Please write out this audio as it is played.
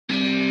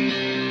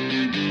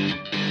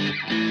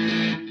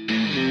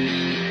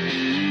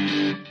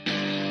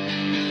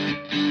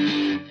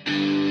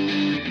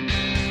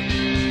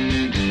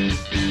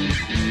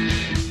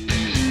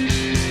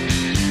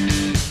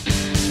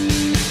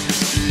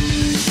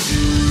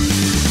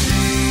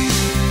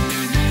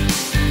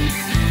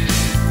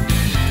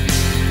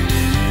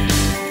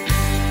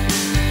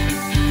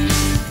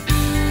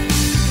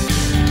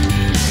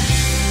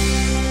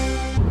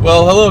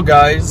Well, hello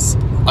guys.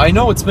 I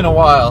know it's been a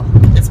while.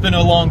 It's been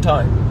a long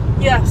time.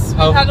 Yes, we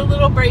had a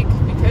little break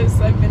because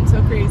I've been so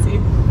crazy.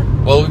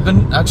 Well, we've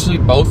been actually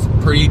both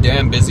pretty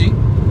damn busy.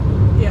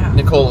 Yeah.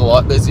 Nicole a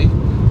lot busy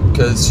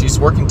because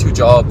she's working 2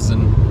 jobs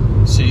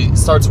and she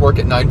starts work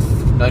at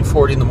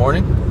 9:40 in the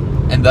morning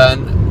and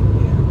then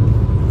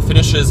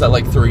finishes at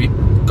like 3,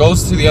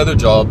 goes to the other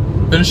job,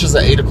 finishes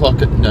at 8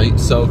 o'clock at night.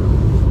 So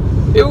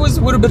it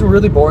would have been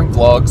really boring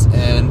vlogs,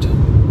 and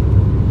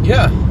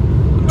yeah.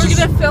 We're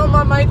gonna film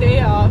on my day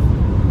off.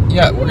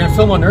 Yeah, we're gonna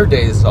film on her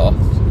days off.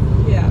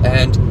 Yeah.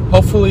 And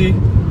hopefully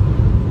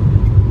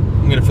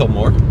I'm gonna film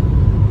more.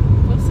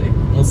 We'll see.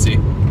 We'll see.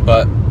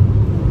 But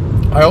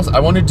I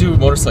want to do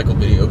motorcycle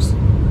videos.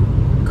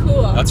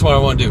 Cool. That's what I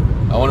want to do.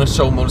 I want to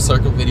show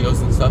motorcycle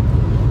videos and stuff.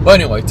 But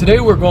anyway, today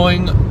we're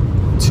going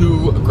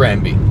to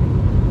Granby.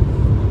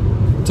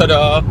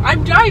 Ta-da!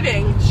 I'm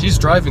driving. She's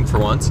driving for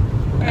once.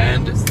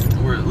 And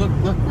we're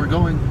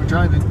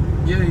driving.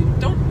 Yay.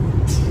 Don't.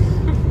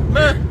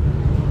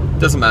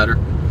 Doesn't matter.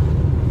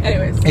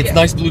 Anyways, it's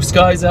nice blue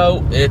skies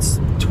out. It's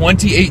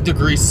 28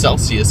 degrees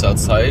Celsius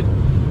outside.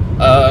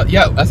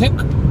 Yeah, I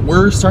think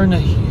we're starting to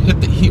hit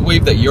the heat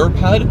wave that Europe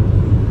had.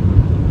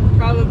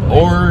 Probably.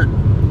 Or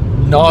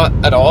not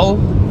at all,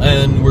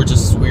 and we're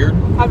just weird.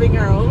 Having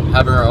our own.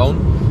 Having our own.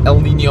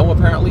 El Nino,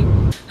 apparently.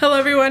 Hello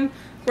everyone.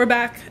 We're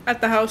back at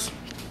the house.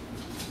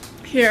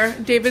 Here,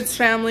 David's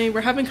family.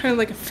 We're having kind of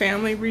like a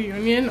family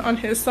reunion on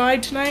his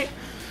side tonight.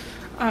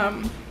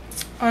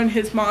 On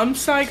his mom's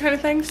side kind of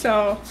thing.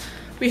 So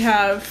we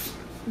have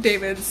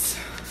David's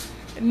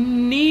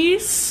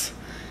niece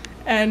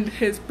and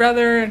his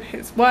brother and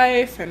his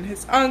wife and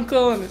his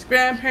uncle and his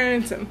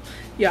grandparents and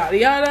yada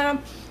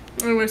yada.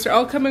 And they're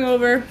all coming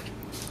over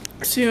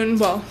soon.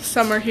 Well,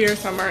 some are here,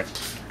 some aren't.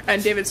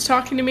 And David's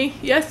talking to me.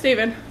 Yes,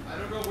 David? I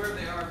don't know where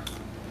they are.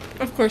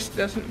 Of course he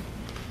doesn't.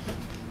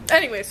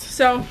 Anyways,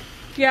 so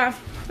yeah,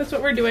 that's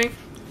what we're doing.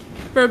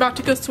 We're about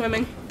to go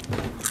swimming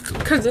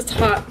because it's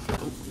hot.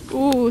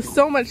 Ooh,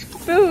 so much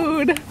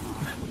food.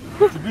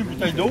 So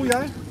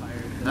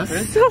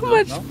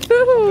much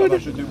food.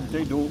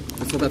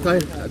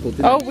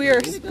 Oh, we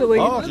are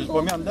spilling.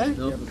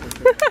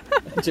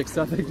 Check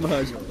ça avec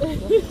moi. She's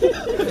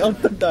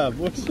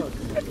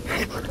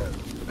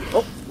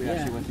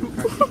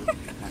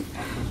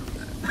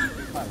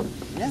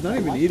not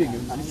even eating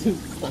them. She's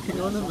just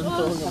sucking on them and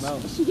throwing them out.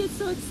 She gets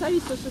so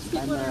excited, so she'll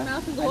stick one in her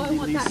mouth and go, I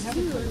want that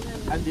too.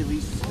 I'm the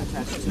least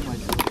attached to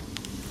myself.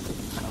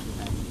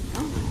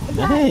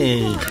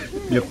 Hey,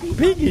 you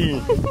piggy!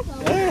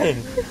 Hey!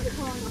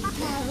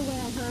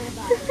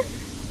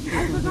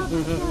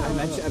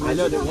 I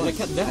know that when I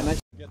cut that.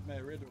 Get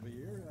married over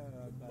here.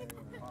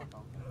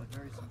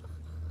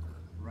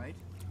 Right?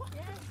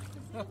 Yes,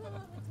 the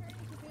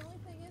only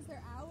thing is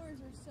their hours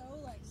are so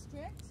like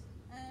strict,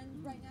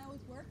 and right now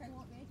with work I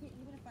won't make it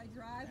even if I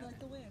drive like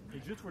the wind.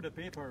 It's just for the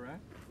paper, right?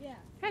 Yeah.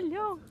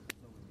 Hello.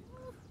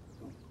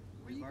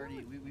 We've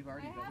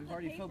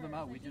already filled them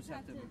out. We just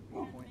have to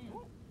point.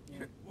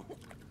 It's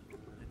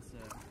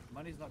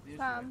money's not the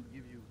issue. I can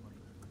give you money.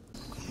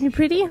 You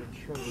pretty?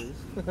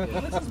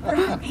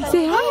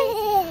 Say hi.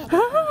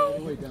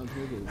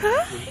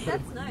 Hi.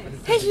 That's nice.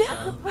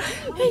 Hello.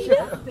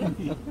 Hello.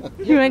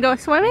 You want to go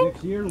swimming?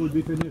 Next year will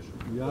be finished.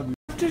 Hello.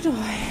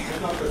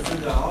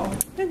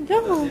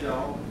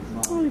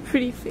 Oh, your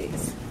pretty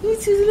face.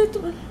 This is a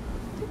little. You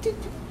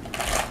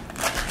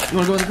want to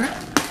go with the grab?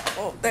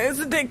 Oh, there's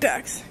the Tic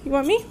Tacs. You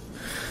want me?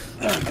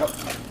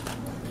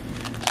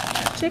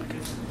 Chick.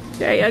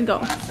 There you go.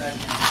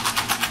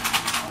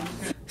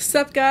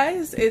 Sup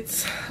guys,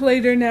 it's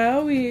later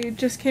now. We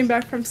just came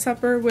back from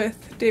supper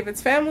with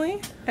David's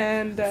family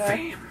and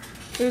it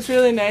was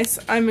really nice.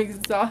 I'm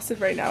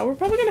exhausted right now. We're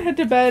probably gonna head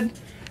to bed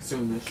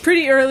Soonish.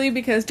 pretty early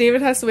because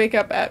David has to wake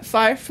up at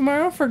 5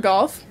 tomorrow for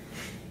golf.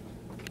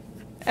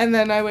 And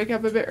then I wake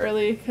up a bit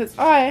early because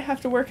I have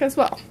to work as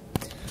well.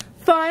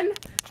 Fun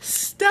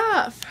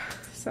stuff.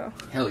 So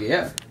Hell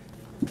yeah.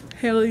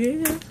 hell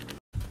yeah.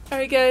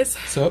 Alright guys,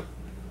 So,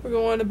 we're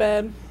going to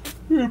bed.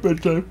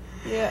 bedtime.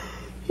 Yeah.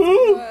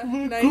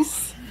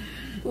 Nice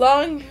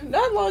long,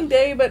 not long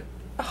day, but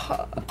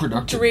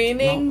Productive.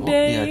 draining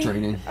day. Yeah,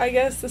 draining. I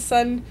guess the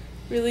sun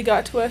really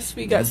got to us.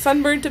 We got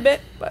sunburnt a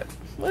bit, but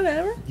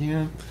whatever.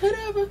 Yeah.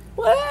 Whatever.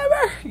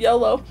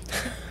 YOLO.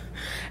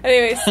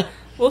 Anyways,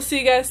 we'll see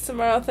you guys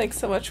tomorrow. Thanks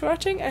so much for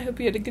watching. I hope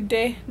you had a good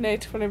day,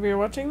 night, whenever you're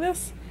watching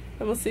this.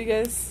 And we'll see you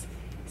guys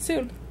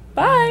soon.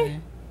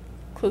 Bye.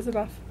 Close it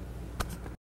off.